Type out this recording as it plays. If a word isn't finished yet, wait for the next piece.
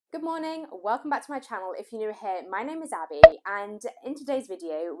Good morning, welcome back to my channel. If you're new here, my name is Abby, and in today's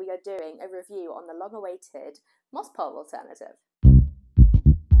video we are doing a review on the long-awaited moss pole alternative.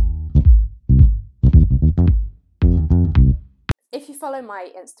 If you follow my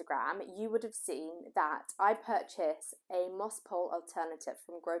Instagram, you would have seen that I purchased a moss pole alternative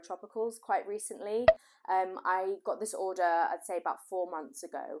from Grow Tropicals quite recently. I got this order, I'd say about 4 months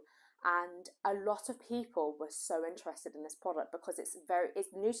ago, and a lot of people were so interested in this product because it's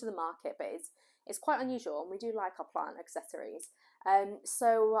new to the market, but it's quite unusual, and we do like our plant accessories.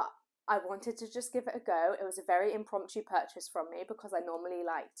 So I wanted to just give it a go. It was a very impromptu purchase from me because I normally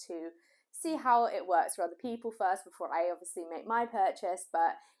like to see how it works for other people first before I obviously make my purchase.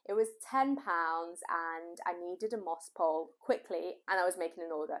 But it was £10 and I needed a moss pole quickly, and I was making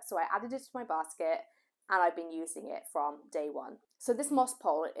an order, so I added it to my basket and I've been using it from day one. So this moss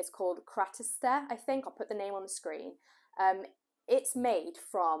pole is called Kratiste, I think. I'll put the name on the screen. It's made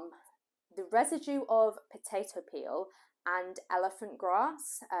from the residue of potato peel and elephant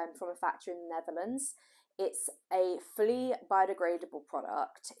grass from a factory in the Netherlands. It's a fully biodegradable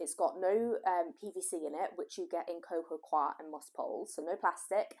product. It's got no PVC in it, which you get in cocoa coir and moss poles, so no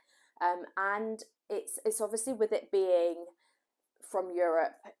plastic. And it's obviously, with it being from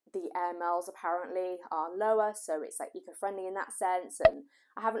Europe, the air miles apparently are lower, so it's like eco-friendly in that sense. And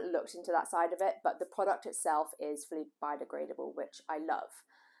I haven't looked into that side of it, but the product itself is fully biodegradable, which I love.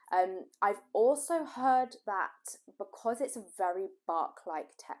 I've also heard that because it's a very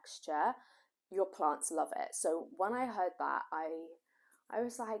bark-like texture, your plants love it. So when I heard that, I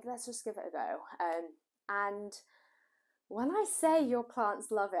was like, let's just give it a go. And when I say your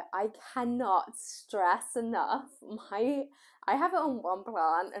plants love it, I cannot stress enough. I have it on one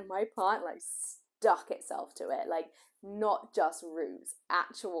plant, and my plant like stuck itself to it, like not just roots.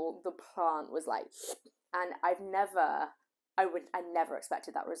 The plant was like, and I never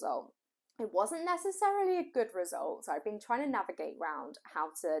expected that result. It wasn't necessarily a good result, so I've been trying to navigate around how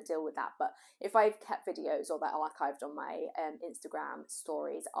to deal with that. But if I've kept videos or that archived on my Instagram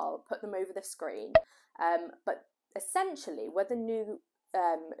stories, I'll put them over the screen. But essentially, where the new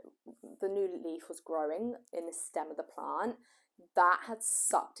leaf was growing in the stem of the plant, that had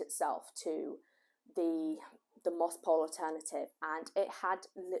sucked itself to the moss pole alternative, and it had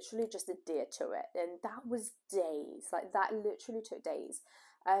literally just adhered to it, and that was days. Like, that literally took days.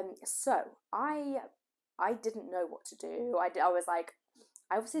 So I didn't know what to do. I was like,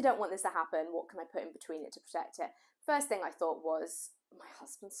 I obviously don't want this to happen. What can I put in between it to protect it? First thing I thought was my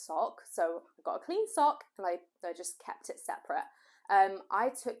husband's sock. So I got a clean sock, and I just kept it separate. I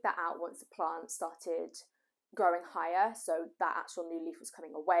took that out once the plant started growing higher, so that actual new leaf was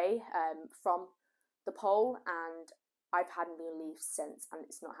coming away from the pole, and I've had new leaves since, and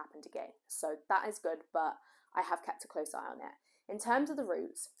it's not happened again. So that is good, but I have kept a close eye on it. In terms of the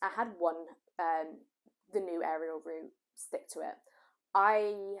roots, I had one, the new aerial root, stick to it.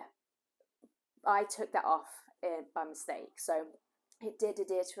 I took that off by mistake, so it did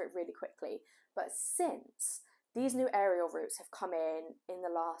adhere to it really quickly. But since, these new aerial roots have come in the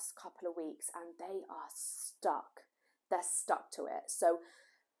last couple of weeks, and they are stuck. They're stuck to it. So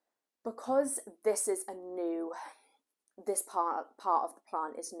because this part of the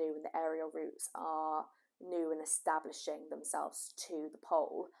plant is new, and the aerial roots are new and establishing themselves to the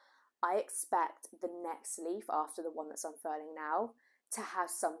pole, I expect the next leaf after the one that's unfurling now to have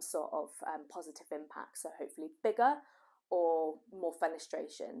some sort of positive impact. So hopefully bigger or more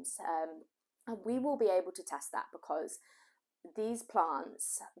fenestrations. And we will be able to test that, because these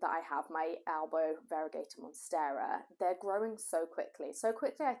plants that I have, my elbow variegated monstera, they're growing so quickly. So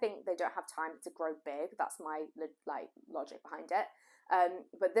quickly, I think they don't have time to grow big. That's my logic behind it.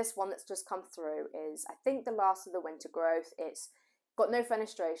 But this one that's just come through is, I think, the last of the winter growth. It's got no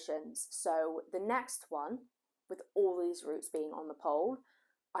fenestrations. So the next one, with all these roots being on the pole,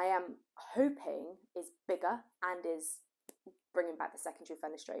 I am hoping is bigger and is bringing back the secondary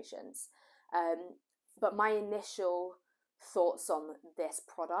fenestrations. But my initial thoughts on this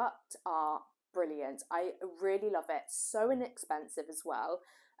product are brilliant. I really love it. So inexpensive as well.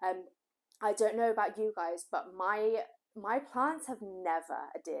 I don't know about you guys, but my plants have never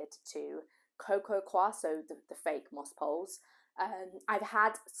adhered to cocoa coir, so the fake moss poles. I've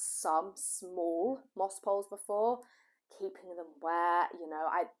had some small moss poles before, keeping them wet.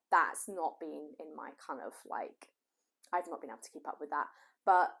 That's not been in my kind of like, I've not been able to keep up with that.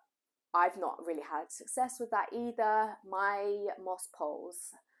 But I've not really had success with that either. My moss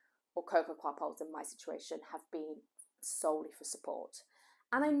poles, or cocoa coir poles in my situation, have been solely for support.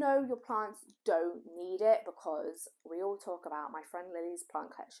 And I know your plants don't need it, because we all talk about my friend Lily's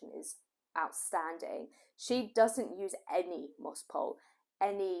plant collection is outstanding. She doesn't use any moss pole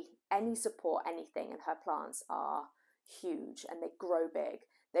any support, anything, and her plants are huge and they grow big.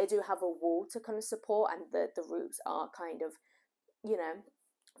 They do have a wall to kind of support, and the roots are kind of, you know,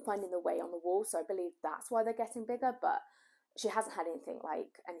 finding the way on the wall. So I believe that's why they're getting bigger, but she hasn't had anything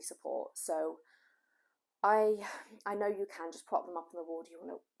like any support. So I I know you can just prop them up on the wall. Do you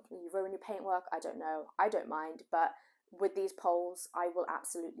want to, you ruin your paintwork? I don't know. I don't mind, but with these poles, I will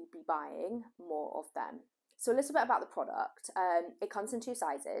absolutely be buying more of them. So a little bit about the product. It comes in two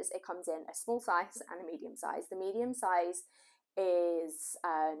sizes. It comes in a small size and a medium size. The medium size is,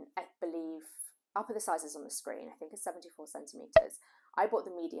 I believe, I'll put the sizes on the screen. I think it's 74 centimeters. I bought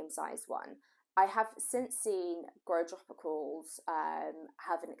the medium sized one. I have since seen Grow Tropicals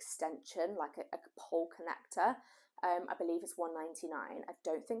have an extension, like a pole connector. I believe it's $1.99. I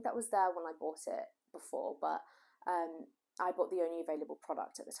don't think that was there when I bought it before, but I bought the only available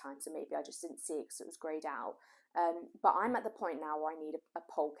product at the time, so maybe I just didn't see it because it was greyed out. But I'm at the point now where I need a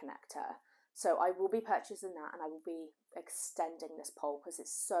pole connector. So I will be purchasing that, and I will be extending this pole because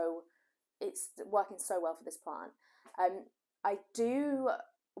it's working so well for this plant. I do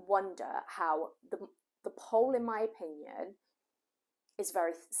wonder how the pole, in my opinion, is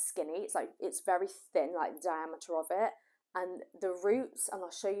very skinny. It's very thin, like the diameter of it, and the roots, and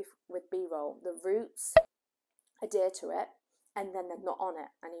I'll show you with B-roll, the roots adhere to it, and then they're not on it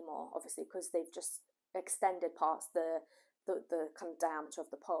anymore, obviously, because they've just extended past the kind of diameter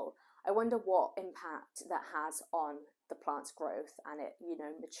of the pole. I wonder what impact that has on the plant's growth and it, you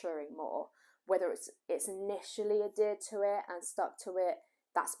know, maturing more. Whether it's initially adhered to it and stuck to it,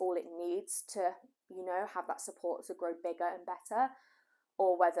 that's all it needs to, you know, have that support to grow bigger and better,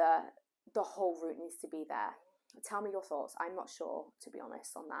 or whether the whole root needs to be there. Tell me your thoughts. I'm not sure, to be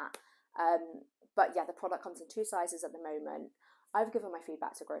honest, on that. But yeah, the product comes in two sizes at the moment. I've given my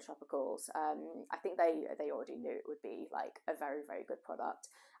feedback to Grow Tropicals. I think they already knew it would be like a very, very good product.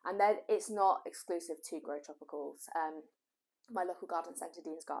 And then it's not exclusive to Grow Tropicals. My local garden centre,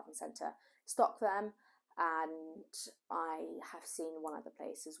 Dean's Garden Centre, stock them, and I have seen one other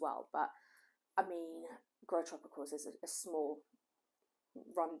place as well. But I mean, Grow Tropicals is a small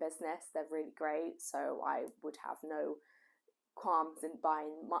run business. They're really great, so I would have no qualms in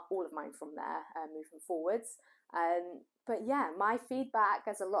buying all of mine from there moving forwards. But yeah, my feedback,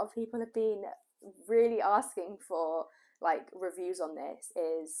 as a lot of people have been really asking for like reviews on this,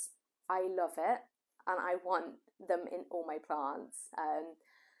 is I love it and I want them in all my plants.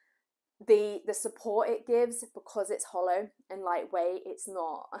 The support it gives, because it's hollow and lightweight, it's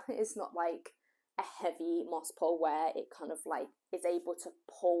not like a heavy moss pole where it kind of like is able to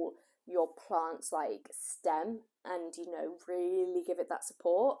pull your plant's like stem and, you know, really give it that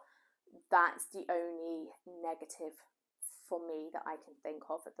support. That's the only negative for me that I can think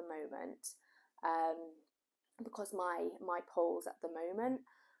of at the moment, because my poles at the moment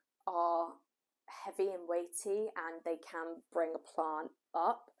are heavy and weighty and they can bring a plant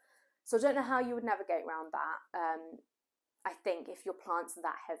up. So I don't know how you would navigate around that. I think if your plant's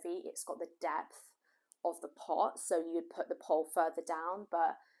that heavy, it's got the depth of the pot, so you'd put the pole further down.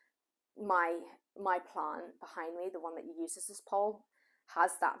 But my plant behind me, the one that you use as this pole,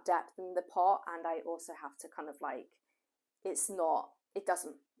 has that depth in the pot, and I also have to kind of like, it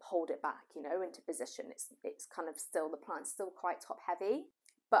doesn't hold it back, you know, into position. It's kind of still, the plant's still quite top heavy.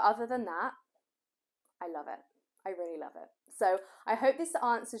 But other than that, I love it. I really love it. So I hope this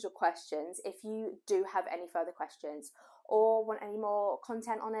answers your questions. If you do have any further questions or want any more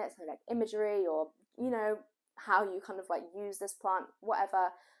content on it, so like imagery or, you know, how you kind of like use this plant, whatever,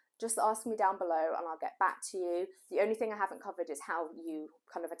 just ask me down below and I'll get back to you. The only thing I haven't covered is how you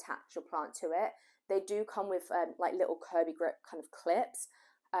kind of attach your plant to it. They do come with like little Kirby grip kind of clips,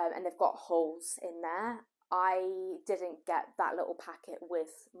 and they've got holes in there. I didn't get that little packet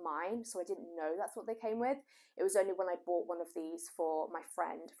with mine, so I didn't know that's what they came with. It was only when I bought one of these for my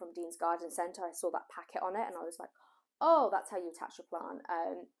friend from Dean's Garden Centre, I saw that packet on it and I was like, oh, that's how you attach your plant.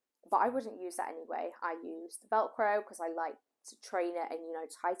 But I wouldn't use that anyway. I used Velcro because I like to train it and, you know,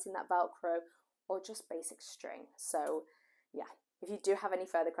 tighten that Velcro, or just basic string. So yeah, if you do have any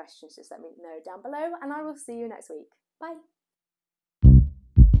further questions, just let me know down below and I will see you next week. Bye.